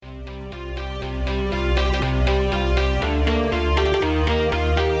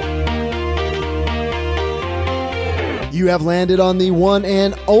You have landed on the one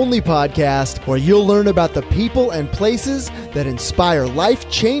and only podcast where you'll learn about the people and places that inspire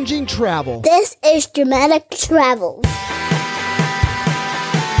life-changing travel. This is Dramatic Travels.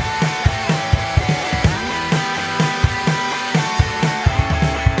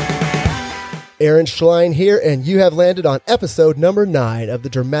 Aaron Schlein here, and you have landed on episode number 9 of the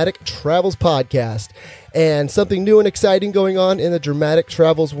Dramatic Travels podcast. And something new and exciting going on in the Dramatic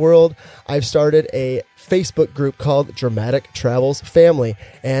Travels world. I've started a Facebook group called Dramatic Travels Family,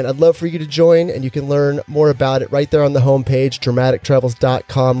 and I'd love for you to join, and you can learn more about it right there on the homepage,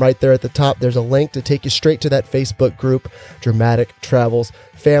 dramatictravels.com. Right there at the top, there's a link to take you straight to that Facebook group, Dramatic Travels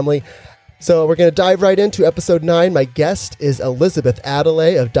Family. So we're going to dive right into episode 9. My guest is Elizabeth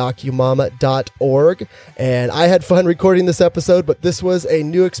Atalay of documama.org. And I had fun recording this episode, but this was a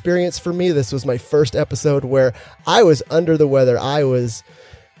new experience for me. This was my first episode where I was under the weather. I was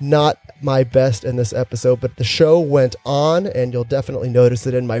not my best in this episode, but the show went on, and you'll definitely notice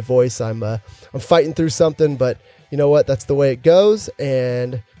it in my voice. I'm fighting through something, but you know what? That's the way it goes,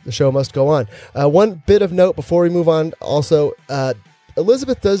 and the show must go on. One bit of note before we move on also,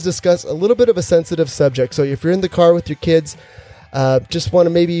 Elizabeth does discuss a little bit of a sensitive subject. So if you're in the car with your kids, just want to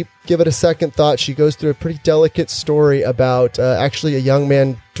maybe give it a second thought. She goes through a pretty delicate story about actually a young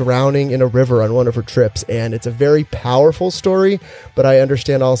man drowning in a river on one of her trips. And it's a very powerful story, but I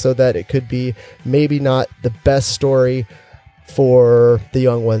understand also that it could be maybe not the best story for the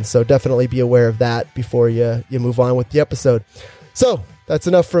young ones. So definitely be aware of that before you move on with the episode. So that's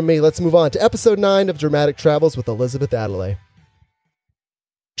enough from me. Let's move on to episode 9 of Dramatic Travels with Elizabeth Atalay.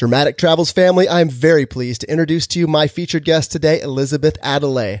 Dramatic Travels family, I'm very pleased to introduce to you my featured guest today, Elizabeth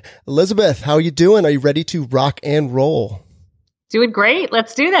Atalay. Elizabeth, how are you doing? Are you ready to rock and roll? Doing great.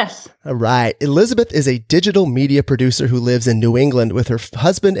 Let's do this. All right. Elizabeth is a digital media producer who lives in New England with her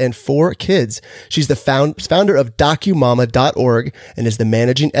husband and 4 kids. She's the founder of documama.org and is the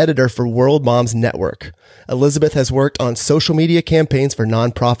managing editor for World Moms Network. Elizabeth has worked on social media campaigns for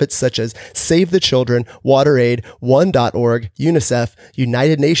nonprofits such as Save the Children, WaterAid, One.org, UNICEF,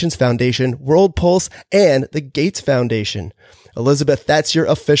 United Nations Foundation, World Pulse, and the Gates Foundation. Elizabeth, that's your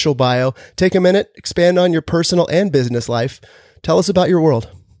official bio. Take a minute, expand on your personal and business life. Tell us about your world.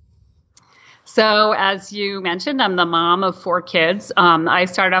 So as you mentioned, I'm the mom of 4 kids. I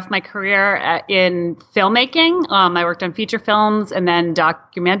started off my career in filmmaking. I worked on feature films and then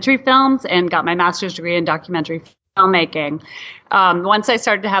documentary films and got my master's degree in documentary filmmaking. Once I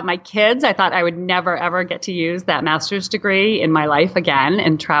started to have my kids, I thought I would never, ever get to use that master's degree in my life again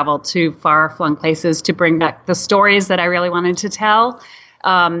and travel to far-flung places to bring back the stories that I really wanted to tell.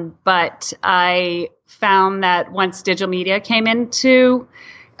 But I found that once digital media came into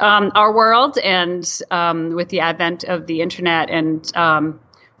our world and with the advent of the internet and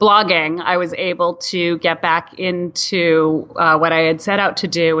blogging, I was able to get back into what I had set out to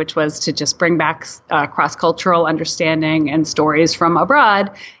do, which was to just bring back cross-cultural understanding and stories from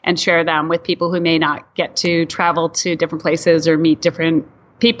abroad and share them with people who may not get to travel to different places or meet different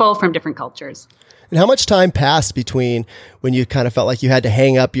people from different cultures. And how much time passed between when you kind of felt like you had to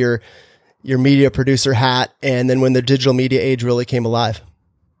hang up your media producer hat and then when the digital media age really came alive?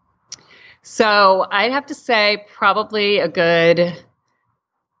 So I'd have to say probably a good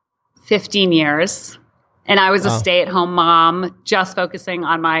 15 years. And I was a stay-at-home mom, just focusing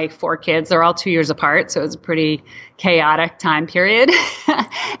on my 4 kids. They're all 2 years apart, so it was a pretty chaotic time period.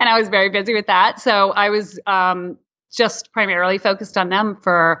 And I was very busy with that. So I was just primarily focused on them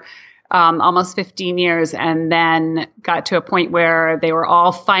for almost 15 years, and then got to a point where they were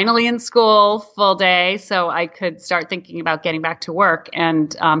all finally in school full day. So I could start thinking about getting back to work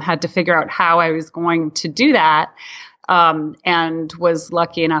and had to figure out how I was going to do that. And was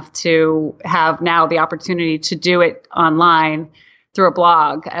lucky enough to have now the opportunity to do it online through a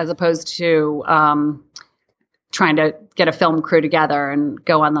blog as opposed to trying to get a film crew together and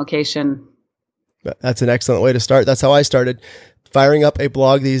go on location. That's an excellent way to start. That's how I started. Firing up a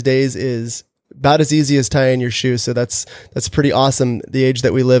blog these days is about as easy as tying your shoes. So that's pretty awesome, the age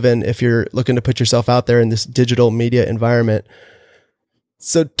that we live in, if you're looking to put yourself out there in this digital media environment.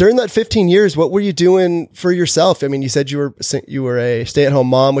 So during that 15 years, what were you doing for yourself? I mean, you said you were a stay-at-home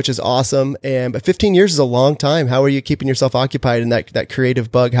mom, which is awesome. But 15 years is a long time. How are you keeping yourself occupied in that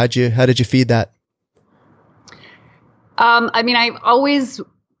creative bug? How did you feed that? I mean, I've always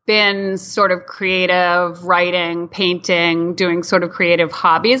been sort of creative, writing, painting, doing sort of creative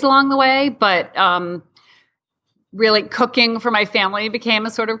hobbies along the way. But really cooking for my family became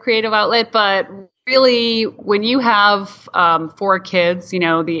a sort of creative outlet. But really, when you have 4 kids, you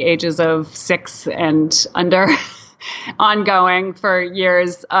know, the ages of 6 and under, ongoing for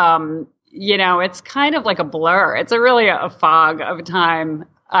years, it's kind of like a blur. It's really a fog of a time,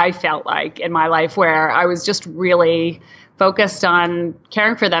 I felt like, in my life where I was just really focused on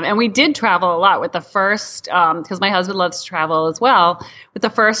caring for them. And we did travel a lot with the first, because my husband loves to travel as well, with the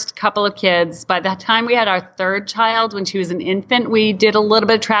first couple of kids. By the time we had our third child, when she was an infant, we did a little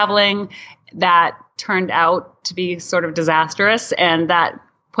bit of traveling that turned out to be sort of disastrous. And that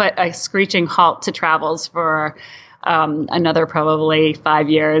put a screeching halt to travels for another probably 5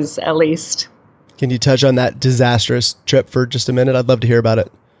 years at least. Can you touch on that disastrous trip for just a minute? I'd love to hear about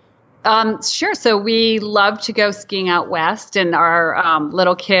it. Sure. So we love to go skiing out west, and our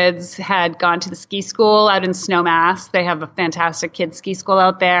little kids had gone to the ski school out in Snowmass. They have a fantastic kids ski school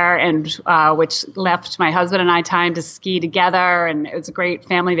out there, and which left my husband and I time to ski together, and it was a great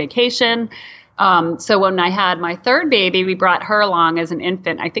family vacation. So when I had my third baby, we brought her along as an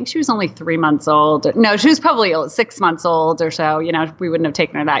infant. I think she was only 3 months old. No, she was probably 6 months old or so. We wouldn't have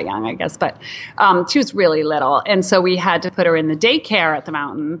taken her that young, I guess, but she was really little. And so we had to put her in the daycare at the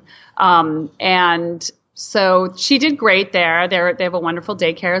mountain. And so she did great there. They have a wonderful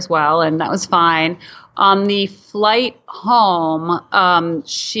daycare as well, and that was fine. On the flight home,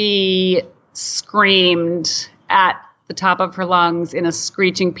 she screamed at the top of her lungs in a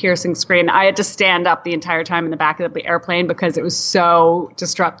screeching, piercing scream. I had to stand up the entire time in the back of the airplane because it was so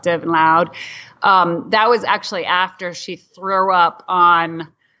disruptive and loud. That was actually after she threw up on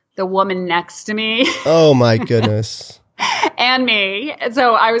the woman next to me. Oh my goodness. And me.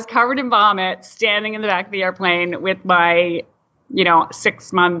 So I was covered in vomit, standing in the back of the airplane with my,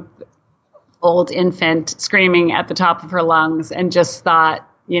 6-month-old infant screaming at the top of her lungs, and just thought,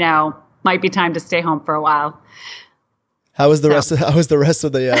 might be time to stay home for a while. How was the rest of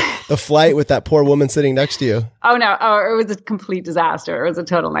the flight with that poor woman sitting next to you? Oh no. It was a complete disaster. It was a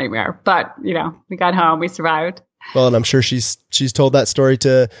total nightmare, but we got home, we survived. Well, and I'm sure she's told that story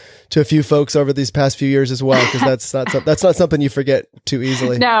to a few folks over these past few years as well, because that's not something you forget too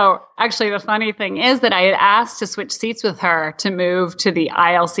easily. No, actually, the funny thing is that I had asked to switch seats with her to move to the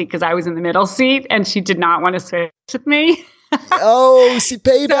aisle seat because I was in the middle seat, and she did not want to switch with me. Oh, see,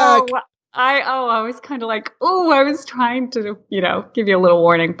 payback. So I was kind of like, I was trying to, give you a little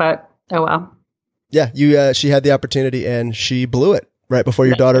warning, but oh well. Yeah, she had the opportunity and she blew it right before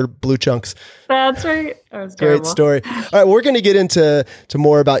your daughter blew chunks. That's right. That was terrible. Great story. All right, we're going to get into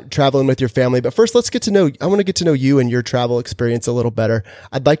more about traveling with your family, but first I want to get to know you and your travel experience a little better.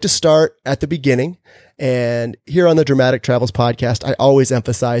 I'd like to start at the beginning. And here on the Dramatic Travels podcast, I always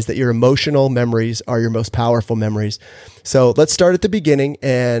emphasize that your emotional memories are your most powerful memories. So let's start at the beginning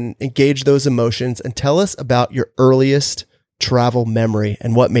and engage those emotions and tell us about your earliest travel memory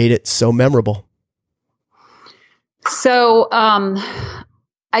and what made it so memorable. So,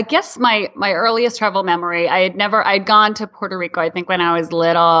 I guess my earliest travel memory, I'd gone to Puerto Rico, I think when I was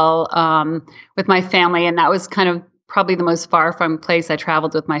little, with my family, and that was kind of probably the most far from place I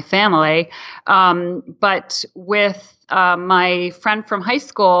traveled with my family. But with my friend from high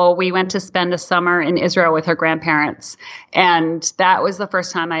school, we went to spend a summer in Israel with her grandparents. And that was the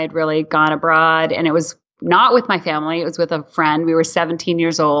first time I had really gone abroad. And it was not with my family. It was with a friend. We were 17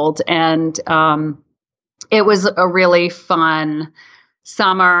 years old. And it was a really fun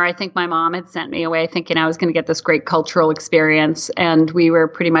summer. I think my mom had sent me away thinking I was going to get this great cultural experience. And we were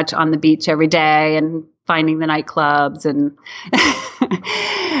pretty much on the beach every day and finding the nightclubs and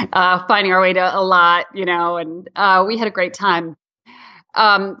finding our way to a lot, and we had a great time.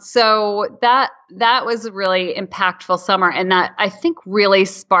 So that was a really impactful summer, and that I think really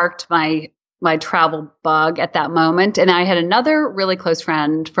sparked my travel bug at that moment. And I had another really close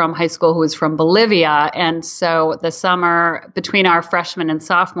friend from high school who was from Bolivia. And so the summer between our freshman and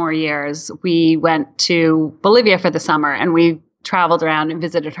sophomore years, we went to Bolivia for the summer, and we traveled around and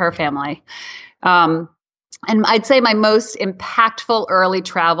visited her family. And I'd say my most impactful early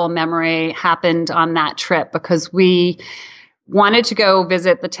travel memory happened on that trip because we wanted to go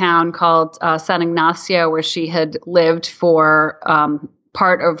visit the town called San Ignacio, where she had lived for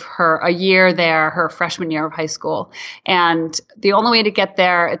part of a year there, her freshman year of high school. And the only way to get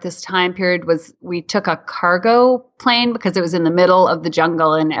there at this time period was we took a cargo plane because it was in the middle of the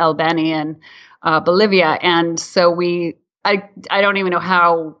jungle in El Beni in Bolivia. And so I don't even know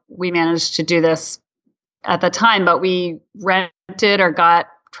how we managed to do this at the time, but we rented or got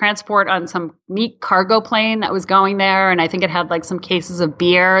transport on some meat cargo plane that was going there. And I think it had like some cases of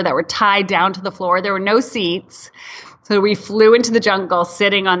beer that were tied down to the floor. There were no seats. So we flew into the jungle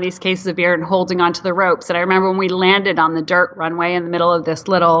sitting on these cases of beer and holding onto the ropes. And I remember when we landed on the dirt runway in the middle of this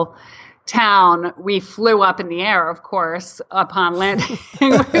little town, we flew up in the air, of course, upon landing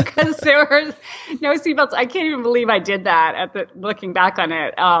because there were no seatbelts. I can't even believe I did that looking back on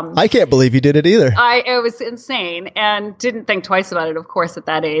it. I can't believe you did it either. It was insane and didn't think twice about it, of course, at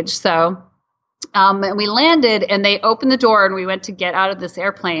that age. So, and we landed and they opened the door and we went to get out of this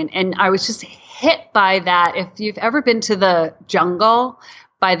airplane. And I was just hit by that. If you've ever been to the jungle,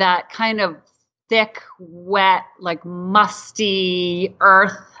 by that kind of thick, wet, like musty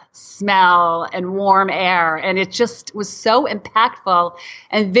earth smell and warm air. And it just was so impactful.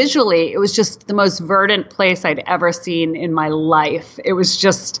 And visually, it was just the most verdant place I'd ever seen in my life. It was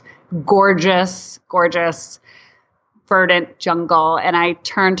just gorgeous, gorgeous, verdant jungle. And I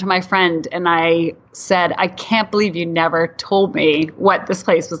turned to my friend and I said, I can't believe you never told me what this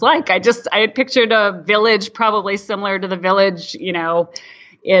place was like. I had pictured a village probably similar to the village,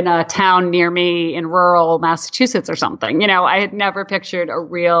 in a town near me in rural Massachusetts or something. I had never pictured a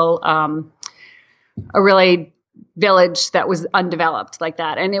really village that was undeveloped like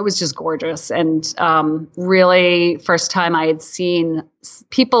that. And it was just gorgeous. And really first time I had seen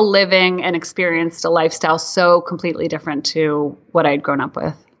people living and experienced a lifestyle so completely different to what I'd grown up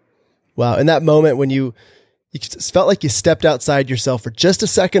with. Wow. In that moment when you felt like you stepped outside yourself for just a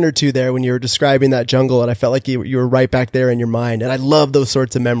second or two there when you were describing that jungle. And I felt like you were right back there in your mind. And I love those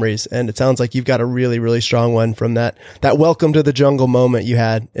sorts of memories. And it sounds like you've got a really, really strong one from that welcome to the jungle moment you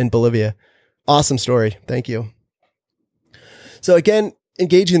had in Bolivia. Awesome story. Thank you. So again,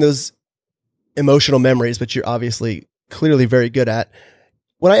 engaging those emotional memories, which you're obviously clearly very good at.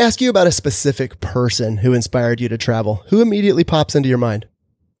 When I ask you about a specific person who inspired you to travel, who immediately pops into your mind?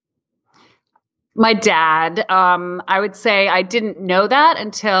 My dad. I would say I didn't know that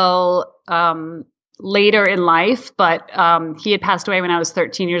until later in life, but he had passed away when I was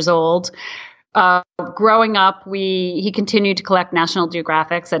 13 years old. Growing up, he continued to collect National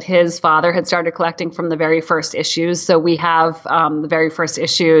Geographics that his father had started collecting from the very first issues. So we have the very first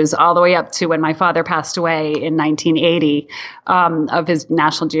issues all the way up to when my father passed away in 1980 of his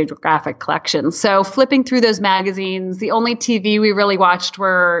National Geographic collection. So flipping through those magazines, the only TV we really watched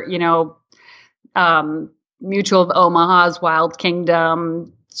were, Mutual of Omaha's Wild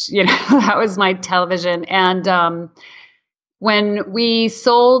Kingdom, that was my television. And when we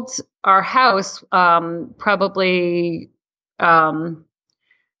sold our house, probably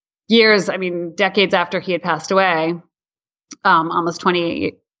decades after he had passed away, almost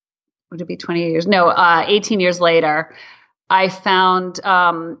 28, would it be 28 years? No, 18 years later, I found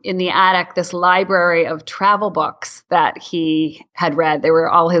in the attic this library of travel books that he had read. They were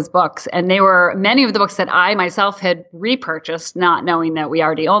all his books. And they were many of the books that I myself had repurchased, not knowing that we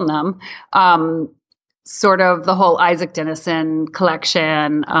already owned them. Sort of the whole Isaac Dennison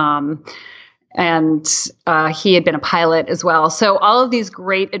collection. And he had been a pilot as well. So all of these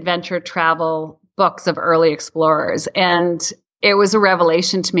great adventure travel books of early explorers. And it was a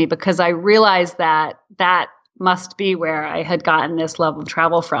revelation to me because I realized that must be where I had gotten this love of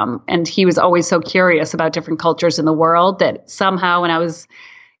travel from. And he was always so curious about different cultures in the world that somehow when I was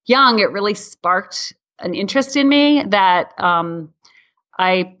young, it really sparked an interest in me that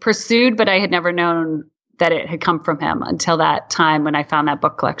I pursued, but I had never known that it had come from him until that time when I found that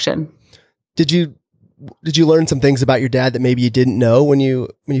book collection. Did you learn some things about your dad that maybe you didn't know when you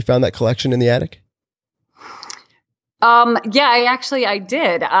found that collection in the attic? Yeah, I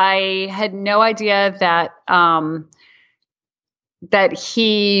did. I had no idea that that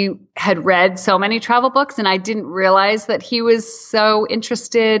he had read so many travel books, and I didn't realize that he was so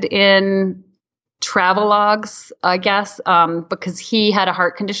interested in travel logs, I guess, because he had a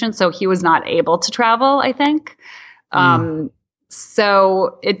heart condition, so he was not able to travel, I think.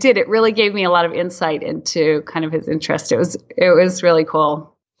 So it really gave me a lot of insight into kind of his interest. It was really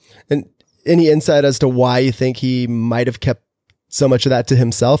cool. And any insight as to why you think he might have kept so much of that to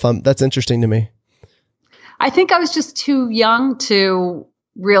himself? That's interesting to me. I think I was just too young to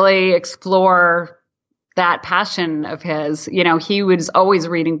really explore that passion of his. He was always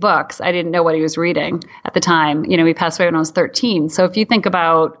reading books. I didn't know what he was reading at the time. He passed away when I was 13. So if you think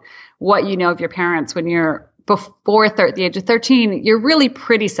about what you know of your parents when you're before the age of 13, you're really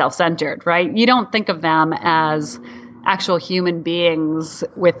pretty self-centered, right? You don't think of them as actual human beings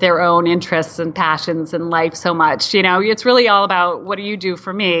with their own interests and passions in life so much. It's really all about what do you do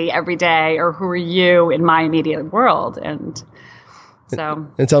for me every day, or who are you in my immediate world? And so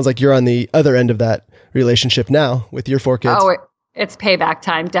it sounds like you're on the other end of that relationship now with your 4 kids. Oh, it's payback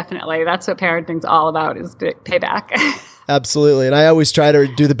time. Definitely. That's what parenting's all about, is payback. Absolutely. And I always try to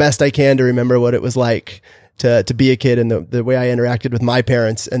do the best I can to remember what it was like to be a kid and the way I interacted with my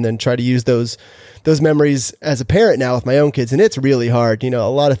parents, and then try to use those memories as a parent now with my own kids. And it's really hard. A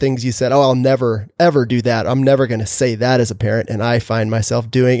lot of things you said, oh, I'll never, ever do that. I'm never going to say that as a parent. And I find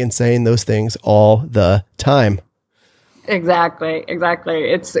myself doing and saying those things all the time. Exactly.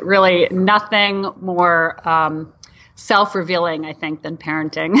 It's really nothing more self-revealing, I think, than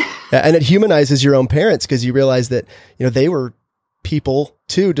parenting. And it humanizes your own parents, because you realize that, they were people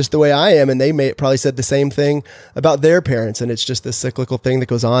too, just the way I am. And they probably said the same thing about their parents. And it's just this cyclical thing that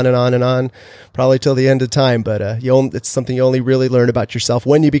goes on and on and on, probably till the end of time. But it's something you only really learn about yourself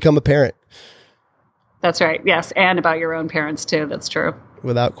when you become a parent. That's right. Yes. And about your own parents too. That's true.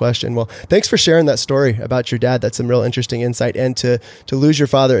 Without question. Well, thanks for sharing that story about your dad. That's some real interesting insight. And to lose your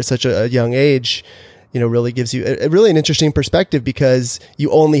father at such a young age, really gives you really an interesting perspective, because you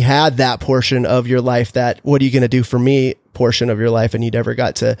only had that portion of your life, that what are you going to do for me portion of your life, and you never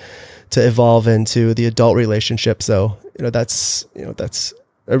got to evolve into the adult relationship. So, that's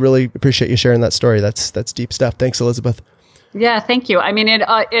I really appreciate you sharing that story. That's deep stuff. Thanks, Elizabeth. Yeah, thank you. I mean,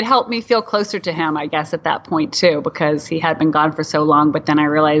 it helped me feel closer to him, I guess, at that point too, because he had been gone for so long. But then I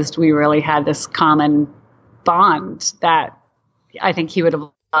realized we really had this common bond that I think he would have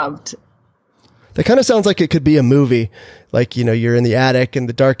loved. That kind of sounds like it could be a movie. Like, you're in the attic, in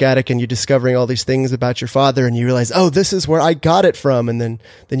the dark attic, and you're discovering all these things about your father, and you realize, oh, this is where I got it from. And then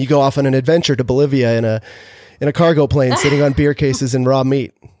you go off on an adventure to Bolivia in a cargo plane, sitting on beer cases and raw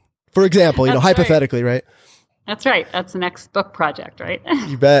meat. For example, hypothetically, right? That's right. That's the next book project, right?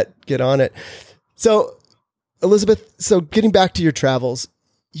 You bet. Get on it. So, Elizabeth, getting back to your travels,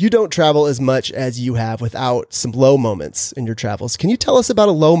 you don't travel as much as you have without some low moments in your travels. Can you tell us about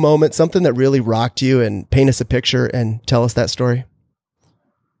a low moment, something that really rocked you, and paint us a picture and tell us that story?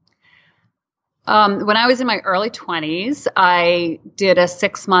 When I was in my early 20s, I did a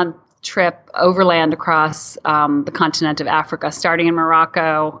 6-month trip overland across the continent of Africa, starting in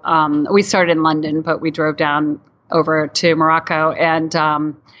Morocco. We started in London, but we drove down over to Morocco and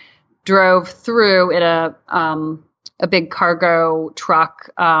drove through in a big cargo truck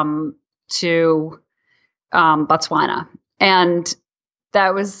to Botswana. And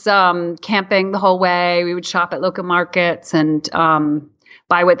that was camping the whole way. We would shop at local markets and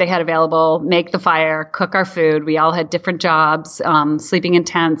buy what they had available, make the fire, cook our food. We all had different jobs, sleeping in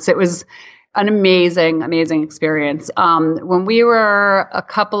tents. It was an amazing, amazing experience. When we were a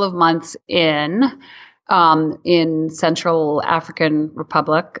couple of months in Central African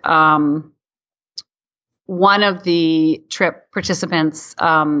Republic, one of the trip participants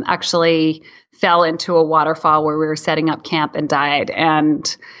actually fell into a waterfall where we were setting up camp and died.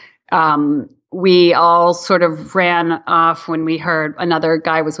 And we all sort of ran off when we heard another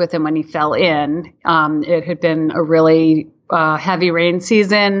guy was with him when he fell in. It had been a really heavy rain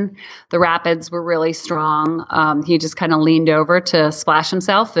season. The rapids were really strong. He just kind of leaned over to splash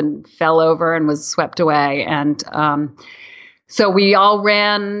himself and fell over and was swept away. And so we all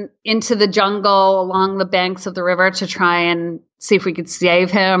ran into the jungle along the banks of the river to try and see if we could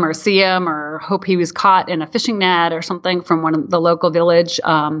save him or see him or hope he was caught in a fishing net or something from one of the local village.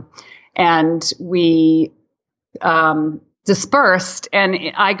 And we dispersed, and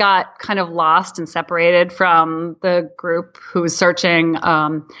I got kind of lost and separated from the group who was searching,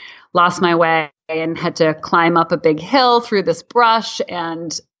 lost my way and had to climb up a big hill through this brush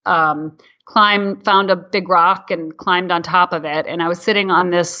and found a big rock and climbed on top of it. And I was sitting on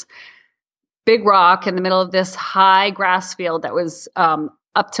this big rock in the middle of this high grass field that was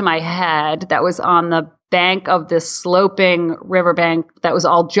up to my head, that was on the bank of this sloping riverbank that was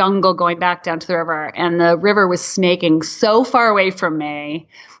all jungle going back down to the river. And the river was snaking so far away from me,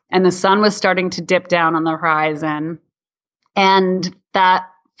 and the sun was starting to dip down on the horizon. And that,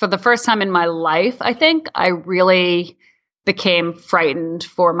 for the first time in my life, I think I really became frightened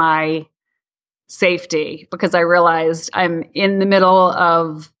for my safety, because I realized I'm in the middle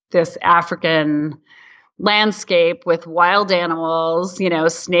of this African landscape with wild animals,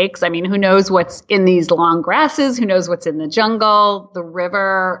 snakes. I mean, who knows what's in these long grasses? Who knows what's in the jungle, the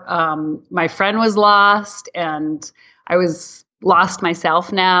river? My friend was lost, and I was lost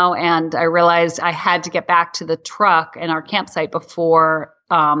myself now. And I realized I had to get back to the truck and our campsite before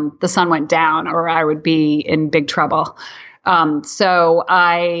the sun went down, or I would be in big trouble. So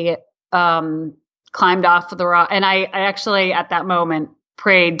I climbed off of the rock, and I actually at that moment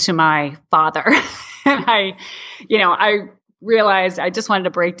prayed to my father. And I realized I just wanted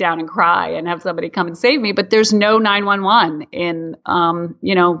to break down and cry and have somebody come and save me. But there's no 911 in,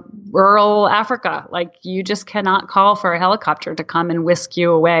 rural Africa. Like, you just cannot call for a helicopter to come and whisk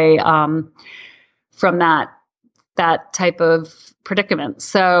you away from that type of predicament.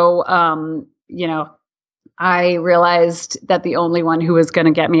 So, I realized that the only one who was going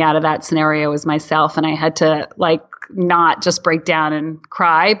to get me out of that scenario was myself. And I had to not just break down and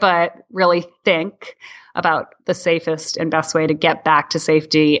cry, but really think about the safest and best way to get back to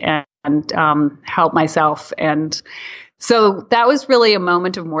safety and help myself. And so that was really a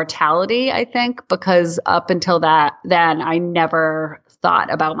moment of mortality, I think, because up until then, I never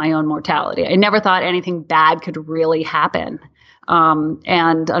thought about my own mortality. I never thought anything bad could really happen.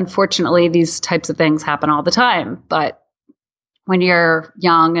 And unfortunately, these types of things happen all the time. But when you're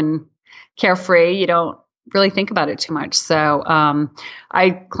young and carefree, you don't really think about it too much. So I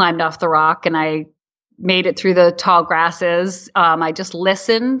climbed off the rock and I made it through the tall grasses. I just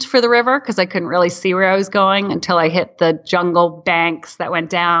listened for the river because I couldn't really see where I was going until I hit the jungle banks that went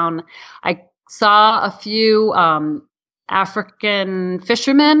down. I saw a few African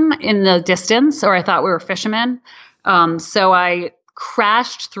fishermen in the distance, or I thought we were fishermen. So I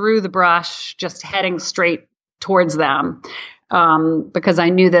crashed through the brush, just heading straight towards them, because I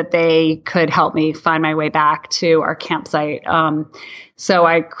knew that they could help me find my way back to our campsite. So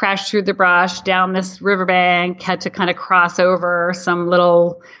I crashed through the brush down this riverbank, had to kind of cross over some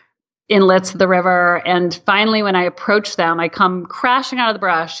little inlets of the river. And finally, when I approached them, I come crashing out of the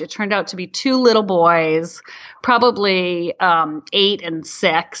brush. It turned out to be two little boys, probably 8 and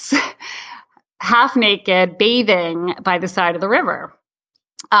 6, half naked, bathing by the side of the river.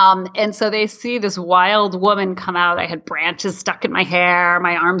 And so they see this wild woman come out. I had branches stuck in my hair.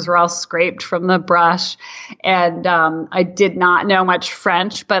 My arms were all scraped from the brush. And I did not know much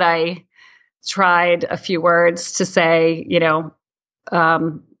French, but I tried a few words to say,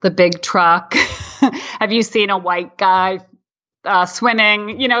 the big truck. Have you seen a white guy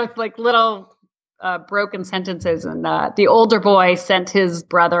swimming? It's like little broken sentences. And the older boy sent his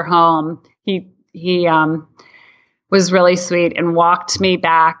brother home. He was really sweet and walked me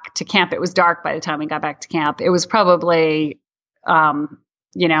back to camp. It was dark by the time we got back to camp. It was probably,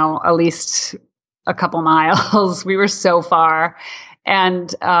 at least a couple miles. We were so far,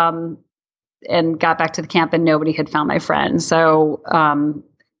 and got back to the camp, and nobody had found my friend. So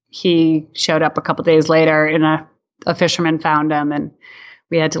he showed up a couple days later, and a fisherman found him, and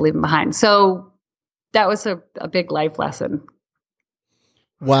we had to leave him behind. So that was a big life lesson.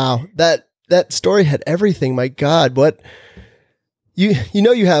 Wow. That story had everything. My God, what you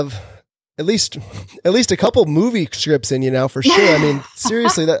have at least a couple movie scripts in you now for sure. I mean,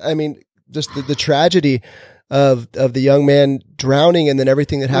 seriously, just the tragedy of the young man drowning, and then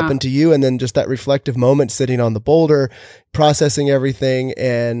everything that happened to you, and then just that reflective moment sitting on the boulder, processing everything.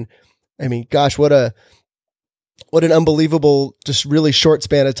 And I mean, gosh, what an unbelievable, just really short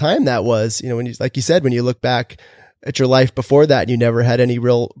span of time that was. When you, like you said, when you look back at your life before that, and you never had any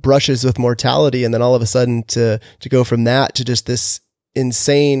real brushes with mortality, and then all of a sudden to go from that to just this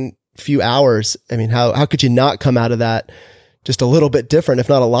insane few hours. I mean, how could you not come out of that just a little bit different, if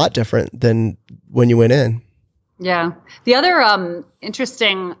not a lot different than when you went in? Yeah. The other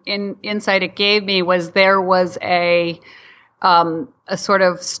interesting insight it gave me was there was a sort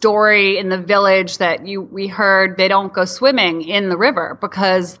of story in the village that we heard they don't go swimming in the river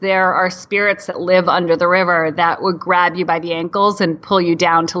because there are spirits that live under the river that would grab you by the ankles and pull you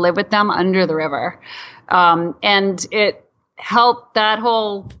down to live with them under the river. And it helped, that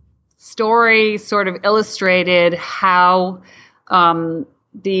whole story sort of illustrated how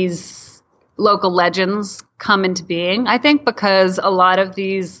these local legends come into being, I think, because a lot of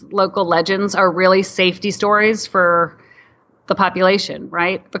these local legends are really safety stories for the population,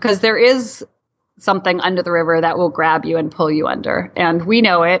 right? Because there is something under the river that will grab you and pull you under. And we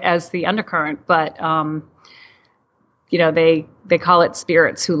know it as the undercurrent, but, they call it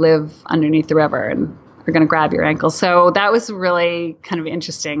spirits who live underneath the river and are going to grab your ankles. So that was really kind of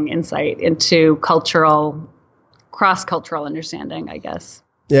interesting insight into cross-cultural understanding, I guess.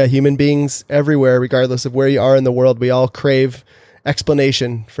 Yeah, human beings everywhere, regardless of where you are in the world, we all crave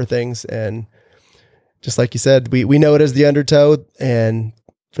explanation for things. And just like you said, we know it as the undertow, and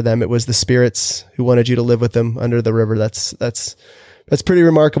for them it was the spirits who wanted you to live with them under the river. That's pretty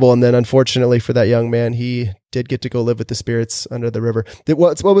remarkable. And then unfortunately for that young man, he did get to go live with the spirits under the river.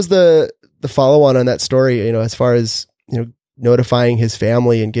 What was the follow on that story, as far as, notifying his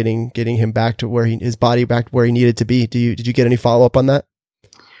family and getting him back to his body back where he needed to be? Did you get any follow up on that?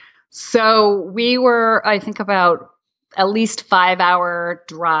 So we were, I think, about at least 5-hour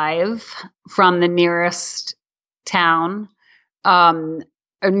drive from the nearest town, or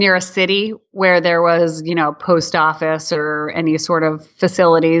nearest city where there was, post office or any sort of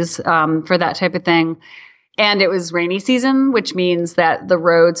facilities for that type of thing. And it was rainy season, which means that the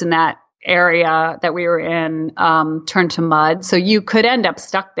roads in that area that we were in turned to mud. So you could end up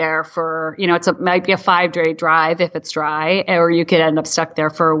stuck there for, might be a 5-day drive if it's dry, or you could end up stuck there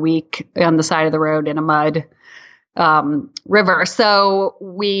for a week on the side of the road in a mud river. So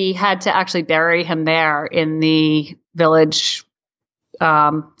we had to actually bury him there in the village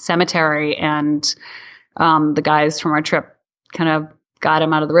cemetery. And the guys from our trip kind of got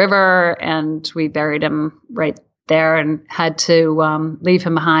him out of the river, and we buried him right there and had to leave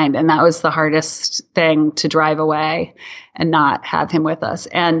him behind. And that was the hardest thing, to drive away and not have him with us,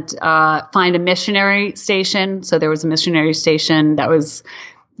 and find a missionary station. So there was a missionary station that was,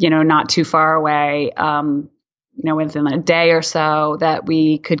 not too far away, within a day or so, that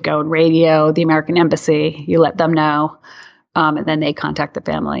we could go and radio the American Embassy. You let them know, and then they contact the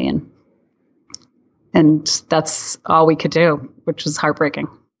family, and that's all we could do, which was heartbreaking.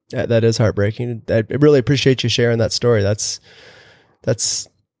 Yeah, that is heartbreaking. I really appreciate you sharing that story. It's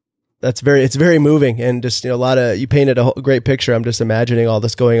very moving, and just, you painted a great picture. I'm just imagining all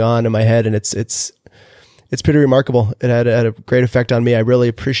this going on in my head, and it's pretty remarkable. It had a great effect on me. I really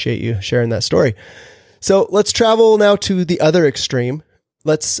appreciate you sharing that story. So let's travel now to the other extreme.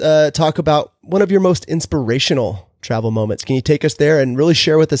 Let's talk about one of your most inspirational travel moments. Can you take us there and really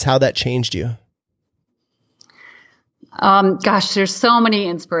share with us how that changed you? Gosh, there's so many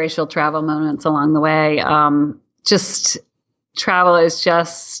inspirational travel moments along the way. Just travel is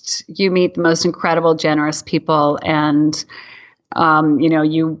just, you meet the most incredible, generous people, and,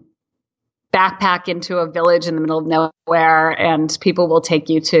 you backpack into a village in the middle of nowhere, and people will take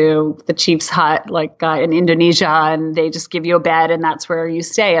you to the chief's hut, like in Indonesia, and they just give you a bed, and that's where you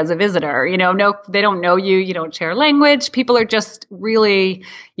stay as a visitor. No, they don't know you. You don't share language. People are just really,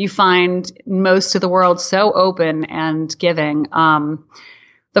 you find most of the world so open and giving.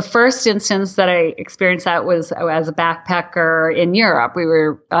 The first instance that I experienced that was as a backpacker in Europe. We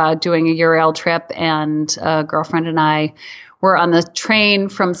were doing a Eurail trip, and a girlfriend and I were on the train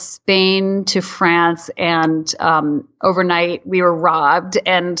from Spain to France, and overnight we were robbed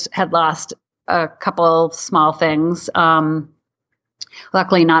and had lost a couple small things.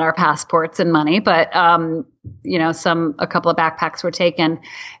 Luckily not our passports and money, but a couple of backpacks were taken.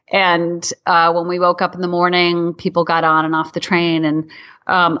 And when we woke up in the morning, people got on and off the train, and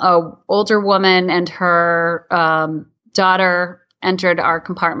a older woman and her daughter entered our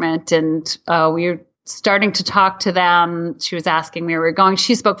compartment, and we were starting to talk to them. She was asking where we were going.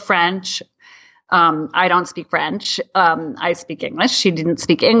 She spoke French. I don't speak French. I speak English. She didn't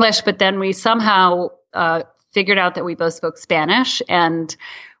speak English, but then we somehow figured out that we both spoke Spanish, and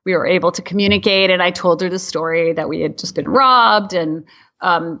we were able to communicate. And I told her the story that we had just been robbed, and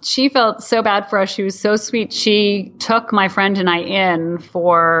she felt so bad for us. She was so sweet. She took my friend and I in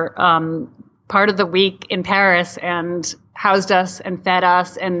for part of the week in Paris, and housed us and fed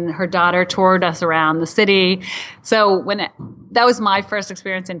us, and her daughter toured us around the city. So that was my first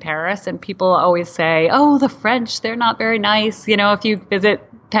experience in Paris, and people always say, oh, the French, they're not very nice. If you visit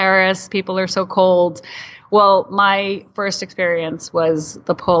Paris, people are so cold. Well, my first experience was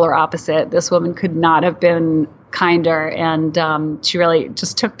the polar opposite. This woman could not have been kinder, and she really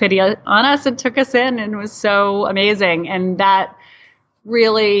just took pity on us and took us in, and was so amazing. And that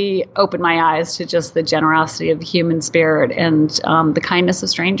really opened my eyes to just the generosity of the human spirit and the kindness of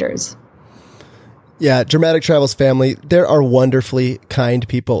strangers. Yeah, Dramatic Travels family, there are wonderfully kind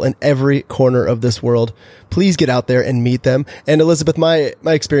people in every corner of this world. Please get out there and meet them. And Elizabeth, my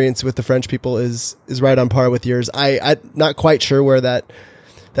experience with the French people is right on par with yours. I'm not quite sure where that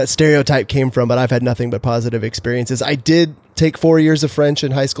stereotype came from, but I've had nothing but positive experiences. I did take 4 years of French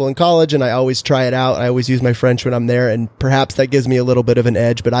in high school and college, and I always try it out. I always use my French when I'm there, and perhaps that gives me a little bit of an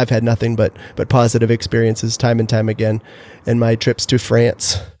edge, but I've had nothing but positive experiences time and time again in my trips to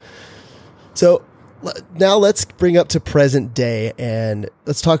France. So now let's bring up to present day, and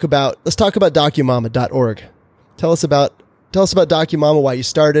let's talk about documama.org. Tell us about Documama, why you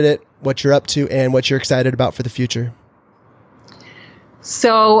started it, what you're up to, and what you're excited about for the future.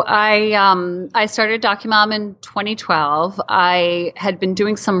 So I started Documama in 2012. I had been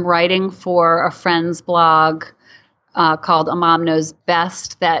doing some writing for a friend's blog called A Mom Knows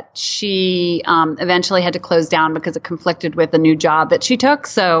Best that she eventually had to close down because it conflicted with a new job that she took.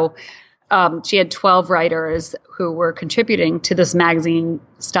 So she had 12 writers who were contributing to this magazine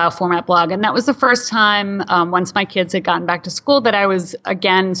style format blog. And that was the first time, once my kids had gotten back to school, that I was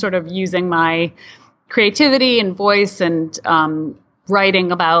again sort of using my creativity and voice and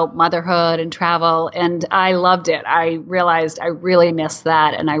writing about motherhood and travel. And I loved it. I realized I really missed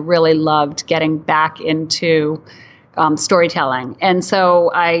that. And I really loved getting back into storytelling. And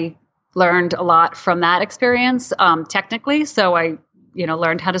so I learned a lot from that experience technically. So I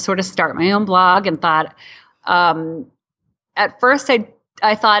learned how to sort of start my own blog and thought, at first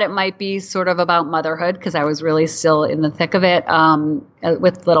I thought it might be sort of about motherhood because I was really still in the thick of it,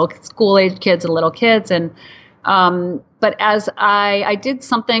 with little school age kids and little kids. And, but as I did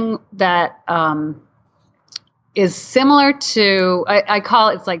something that, is similar to, I call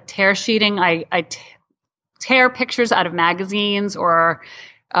it's like tear sheeting. I tear pictures out of magazines or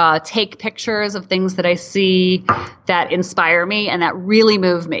take pictures of things that I see that inspire me and that really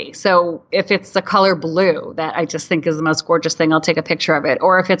move me. So if it's the color blue that I just think is the most gorgeous thing, I'll take a picture of it.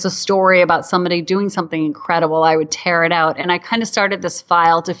 Or if it's a story about somebody doing something incredible, I would tear it out. And I kind of started this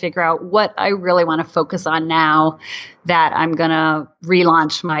file to figure out what I really want to focus on now that I'm going to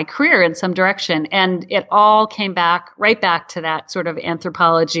relaunch my career in some direction. And it all came right back to that sort of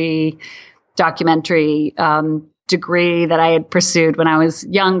anthropology documentary degree that I had pursued when I was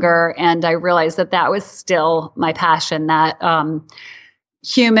younger. And I realized that was still my passion, that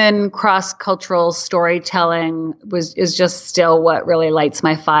human cross-cultural storytelling is just still what really lights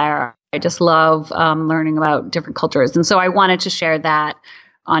my fire. I just love learning about different cultures. And so I wanted to share that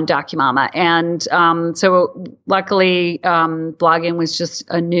on DocuMama. And so luckily, blogging was just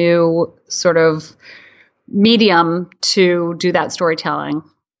a new sort of medium to do that storytelling.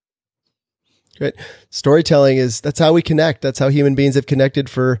 Great. Storytelling that's how we connect. That's how human beings have connected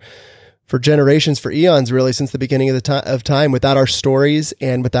for generations, for eons, really, since the beginning of time. Without our stories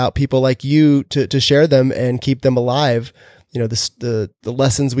and without people like you to share them and keep them alive, the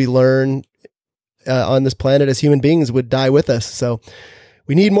lessons we learn on this planet as human beings would die with us. So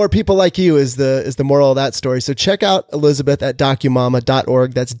we need more people like you is the moral of that story. So check out Elizabeth at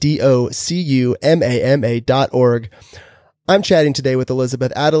documama.org. That's DOCUMAMA.org. I'm chatting today with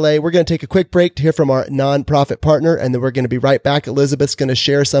Elizabeth Atalay. We're going to take a quick break to hear from our nonprofit partner, and then we're going to be right back. Elizabeth's going to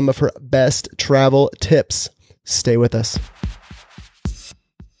share some of her best travel tips. Stay with us.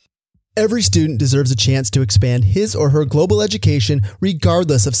 Every student deserves a chance to expand his or her global education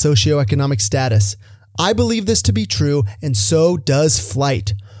regardless of socioeconomic status. I believe this to be true, and so does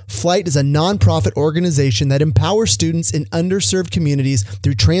Flight. Flight is a nonprofit organization that empowers students in underserved communities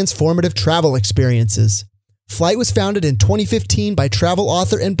through transformative travel experiences. Flight was founded in 2015 by travel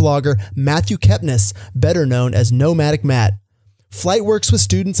author and blogger Matthew Kepnes, better known as Nomadic Matt. Flight works with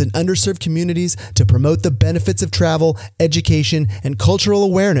students in underserved communities to promote the benefits of travel, education, and cultural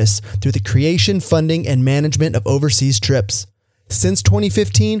awareness through the creation, funding, and management of overseas trips. Since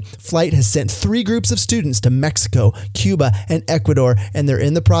 2015, Flight has sent 3 groups of students to Mexico, Cuba, and Ecuador, and they're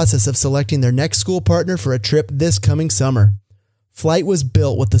in the process of selecting their next school partner for a trip this coming summer. Flight was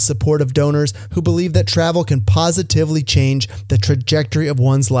built with the support of donors who believe that travel can positively change the trajectory of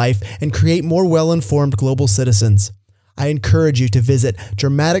one's life and create more well-informed global citizens. I encourage you to visit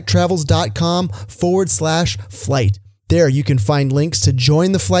dramatictravels.com/flight. There you can find links to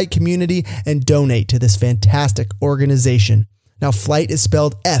join the Flight community and donate to this fantastic organization. Now, Flight is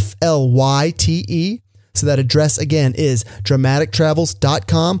spelled F-L-Y-T-E. So that address again is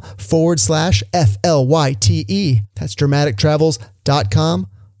dramatictravels.com/FLYTE. That's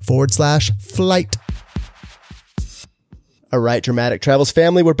dramatictravels.com/flight. All right, Dramatic Travels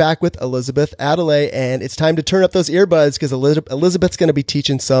family, we're back with Elizabeth Atalay, and it's time to turn up those earbuds because Elizabeth's going to be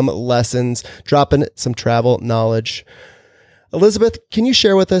teaching some lessons, dropping some travel knowledge. Elizabeth, can you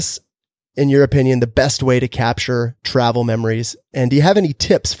share with us, in your opinion, the best way to capture travel memories? And do you have any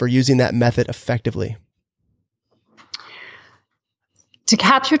tips for using that method effectively? To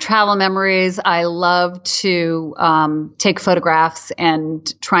capture travel memories, I love to take photographs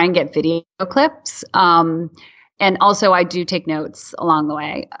and try and get video clips. And also I do take notes along the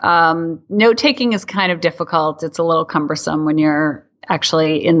way. Note taking is kind of difficult. It's a little cumbersome when you're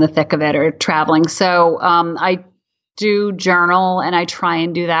actually in the thick of it or traveling. So I do journal, and I try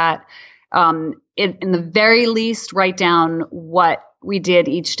and do that. In the very least, write down what we did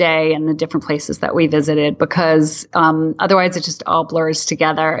each day and the different places that we visited, because otherwise it just all blurs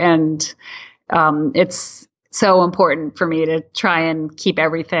together. And it's so important for me to try and keep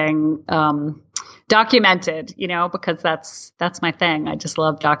everything documented, because that's my thing. I just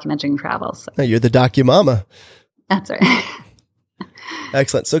love documenting travel. So. You're the DocuMama. That's right.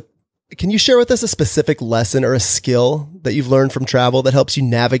 Excellent. So can you share with us a specific lesson or a skill that you've learned from travel that helps you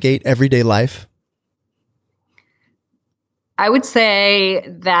navigate everyday life? I would say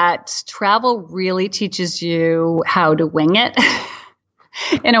that travel really teaches you how to wing it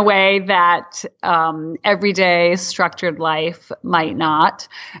in a way that everyday structured life might not.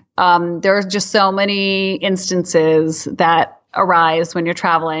 There are just so many instances that arise when you're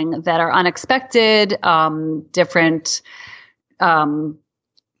traveling that are unexpected, different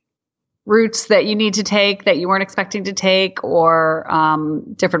routes that you need to take that you weren't expecting to take, or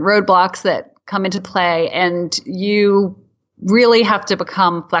different roadblocks that come into play. And you really have to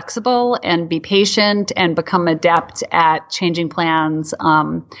become flexible and be patient and become adept at changing plans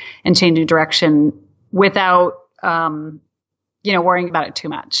and changing direction without, worrying about it too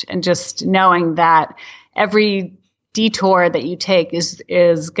much, and just knowing that every detour that you take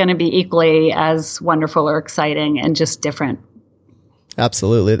is going to be equally as wonderful or exciting and just different.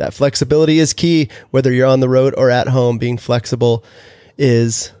 Absolutely. That flexibility is key. Whether you're on the road or at home, being flexible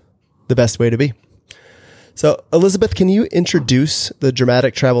is the best way to be. So, Elizabeth, can you introduce the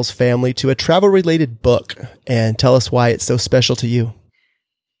Dramatic Travels family to a travel-related book and tell us why it's so special to you?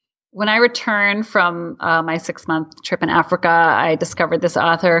 When I returned from my 6-month trip in Africa, I discovered this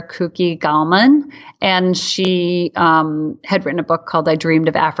author, Kuki Gallman, and she had written a book called I Dreamed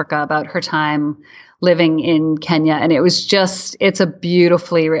of Africa about her time living in Kenya. And it's a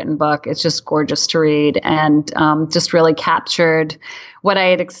beautifully written book. It's just gorgeous to read, and just really captured what I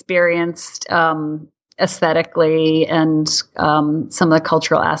had experienced aesthetically and some of the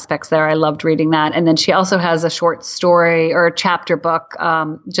cultural aspects there. I loved reading that. And then she also has a short story or a chapter book,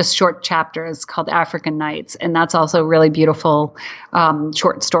 just short chapters, called African Nights. And that's also really beautiful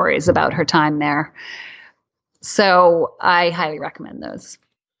short stories about her time there. So I highly recommend those.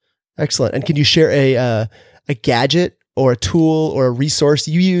 Excellent. And can you share a gadget or a tool or a resource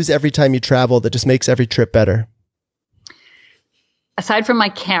you use every time you travel that just makes every trip better? Aside from my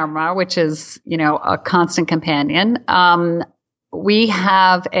camera, which is, a constant companion, we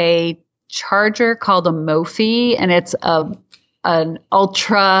have a charger called a Mophie, and it's an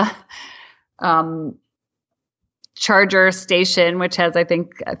ultra charger station, which has, I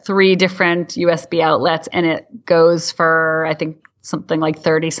think, 3 different USB outlets, and it goes for, I think, something like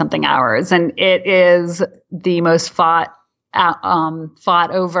 30 something hours. And it is the most fought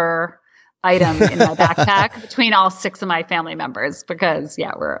over item in my backpack between all 6 of my family members, because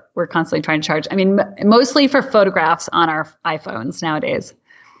we're constantly trying to charge. I mean, mostly for photographs on our iPhones nowadays.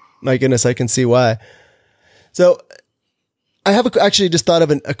 My goodness, I can see why. So I have actually just thought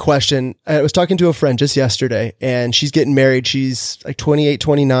of a question. I was talking to a friend just yesterday, and she's getting married. She's like 28,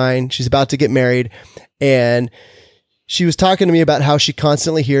 29. She's about to get married. And she was talking to me about how she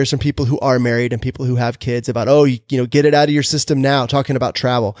constantly hears from people who are married and people who have kids about, get it out of your system now, talking about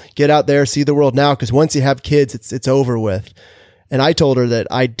travel. Get out there, see the world now, because once you have kids, it's over with. And I told her that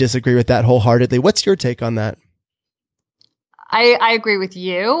I disagree with that wholeheartedly. What's your take on that? I agree with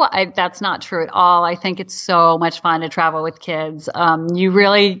you. That's not true at all. I think it's so much fun to travel with kids. You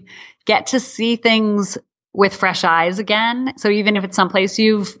really get to see things with fresh eyes again. So even if it's someplace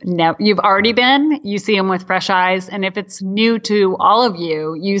you've already been, you see them with fresh eyes. And if it's new to all of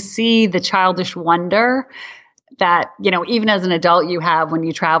you, you see the childish wonder that, even as an adult you have when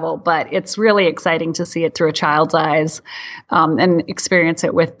you travel. But it's really exciting to see it through a child's eyes and experience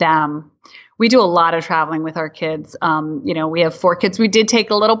it with them. We do a lot of traveling with our kids. We have 4 kids. We did take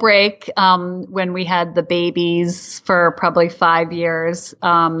a little break when we had the babies for probably 5 years.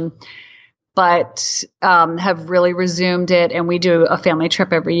 But have really resumed it, and we do a family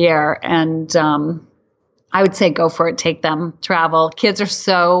trip every year. And I would say go for it, take them, travel. Kids are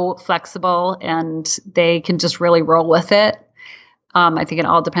so flexible, and they can just really roll with it. I think it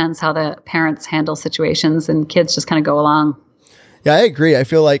all depends how the parents handle situations, and kids just kind of go along. Yeah, I agree. I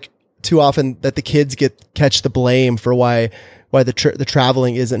feel like too often that the kids catch the blame for why the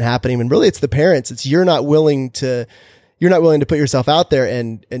traveling isn't happening, and really it's the parents. It's you're not willing to put yourself out there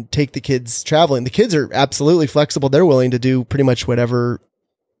and take the kids traveling. The kids are absolutely flexible. They're willing to do pretty much whatever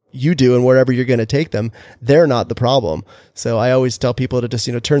you do and wherever you're going to take them. They're not the problem. So I always tell people to just,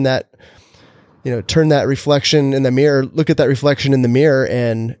 turn that reflection in the mirror, look at that reflection in the mirror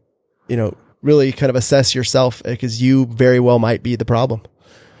and, really kind of assess yourself, because you very well might be the problem.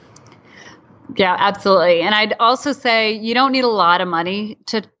 Yeah, absolutely. And I'd also say you don't need a lot of money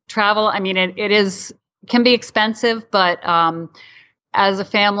to travel. I mean, it can be expensive, but as a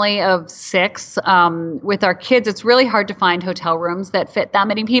family of 6, with our kids, it's really hard to find hotel rooms that fit that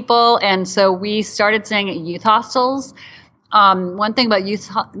many people. And so we started staying at youth hostels. One thing about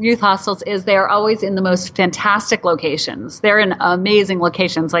youth hostels is they're always in the most fantastic locations. They're in amazing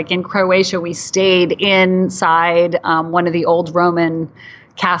locations. Like in Croatia, we stayed inside one of the old Roman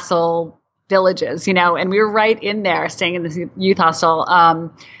castle villages, and we were right in there staying in this youth hostel.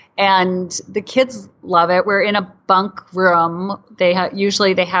 And the kids love it. We're in a bunk room.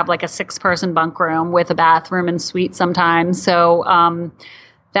 Usually they have like a 6-person bunk room with a bathroom and suite sometimes. So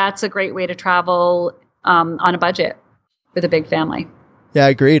that's a great way to travel on a budget with a big family. Yeah,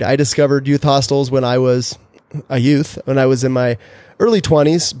 agreed. I discovered youth hostels when I was a youth, when I was in my early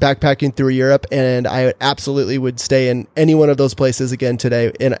 20s, backpacking through Europe, and I absolutely would stay in any one of those places again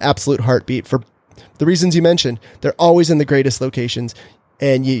today in an absolute heartbeat for the reasons you mentioned. They're always in the greatest locations,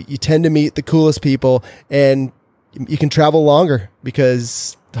 and you tend to meet the coolest people, and you can travel longer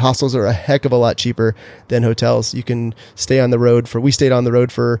because the hostels are a heck of a lot cheaper than hotels. You can stay on the road we stayed on the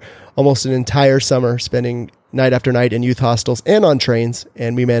road for almost an entire summer, spending night after night in youth hostels and on trains.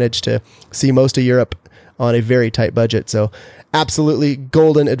 And we managed to see most of Europe on a very tight budget. So absolutely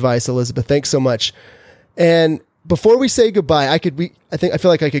golden advice, Elizabeth. Thanks so much. And before we say goodbye, I feel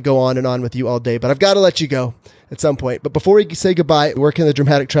like I could go on and on with you all day, but I've got to let you go at some point. But before we say goodbye, where can the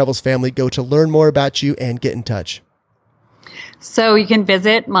Dramatic Travels family go to learn more about you and get in touch? So you can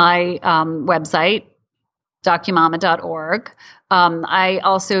visit my website, documama.org. I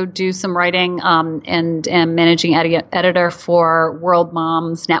also do some writing and am managing editor for World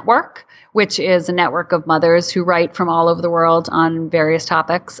Moms Network, which is a network of mothers who write from all over the world on various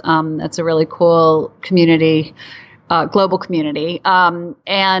topics. That's a really cool community, global community.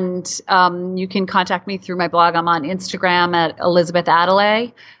 And you can contact me through my blog. I'm on Instagram at Elizabeth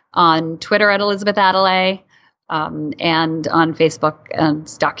Atalay, on Twitter at Elizabeth Atalay, and on Facebook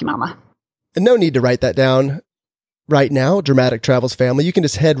as Documama. And no need to write that down right now, Dramatic Travels family. You can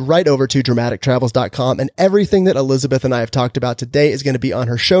just head right over to dramatictravels.com, and everything that Elizabeth and I have talked about today is going to be on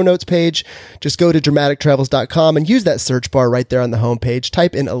her show notes page. Just go to dramatictravels.com and use that search bar right there on the homepage.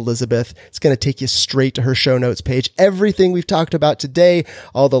 Type in Elizabeth. It's going to take you straight to her show notes page. Everything we've talked about today,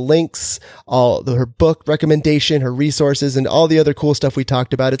 all the links, her book recommendation, her resources, and all the other cool stuff we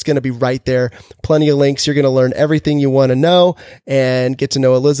talked about, it's going to be right there. Plenty of links. You're going to learn everything you want to know and get to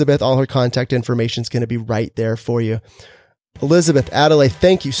know Elizabeth. All her contact information is going to be right there for you. Elizabeth Atalay,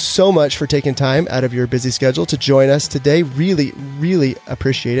 thank you so much for taking time out of your busy schedule to join us today. Really, really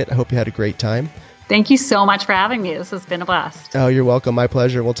appreciate it. I hope you had a great time. Thank you so much for having me. This has been a blast. Oh, you're welcome. My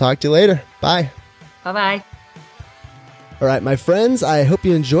pleasure. We'll talk to you later. Bye. Bye-bye. All right, my friends, I hope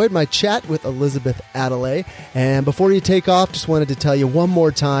you enjoyed my chat with Elizabeth Atalay. And before you take off, just wanted to tell you one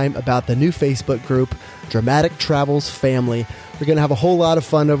more time about the new Facebook group, Dramatic Travels Family. We're going to have a whole lot of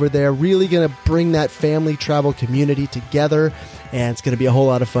fun over there, really going to bring that family travel community together, and it's going to be a whole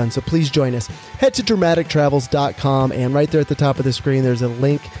lot of fun. So please join us. Head to dramatictravels.com, and right there at the top of the screen, there's a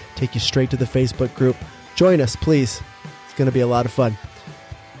link, take you straight to the Facebook group. Join us, please. It's going to be a lot of fun.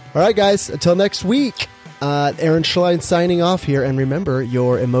 All right, guys, until next week. Aaron Schlein signing off here, and remember,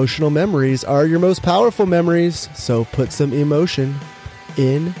 your emotional memories are your most powerful memories, so put some emotion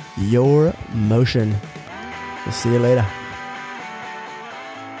in your motion. We'll see you later.